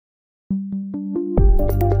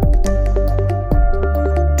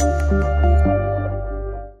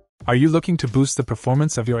Are you looking to boost the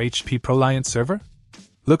performance of your HP ProLiant server?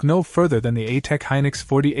 Look no further than the ATEC Hynix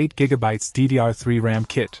 48GB DDR3 RAM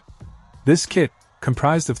kit. This kit,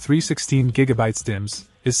 comprised of three 16GB DIMMs,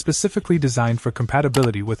 is specifically designed for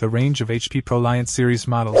compatibility with a range of HP ProLiant series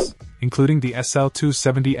models, including the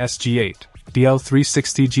SL270SG8,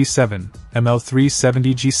 DL360G7,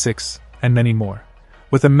 ML370G6, and many more.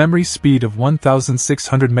 With a memory speed of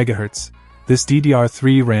 1600 MHz, this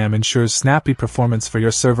DDR3 RAM ensures snappy performance for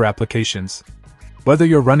your server applications, whether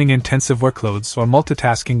you're running intensive workloads or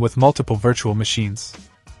multitasking with multiple virtual machines.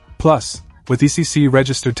 Plus, with ECC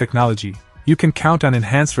registered technology, you can count on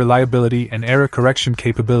enhanced reliability and error correction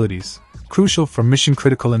capabilities, crucial for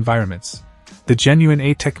mission-critical environments. The genuine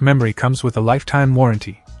ATEC memory comes with a lifetime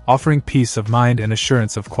warranty, offering peace of mind and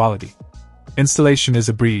assurance of quality. Installation is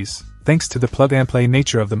a breeze, thanks to the plug-and-play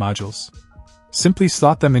nature of the modules. Simply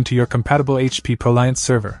slot them into your compatible HP ProLiant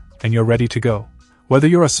server, and you're ready to go. Whether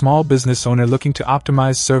you're a small business owner looking to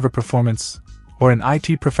optimize server performance, or an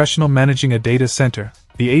IT professional managing a data center,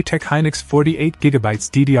 the ATEC Hynix 48GB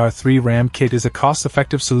DDR3 RAM kit is a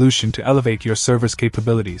cost-effective solution to elevate your server's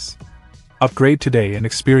capabilities. Upgrade today and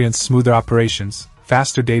experience smoother operations,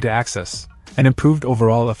 faster data access, and improved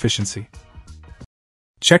overall efficiency.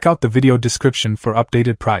 Check out the video description for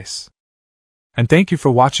updated price. And thank you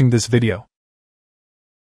for watching this video.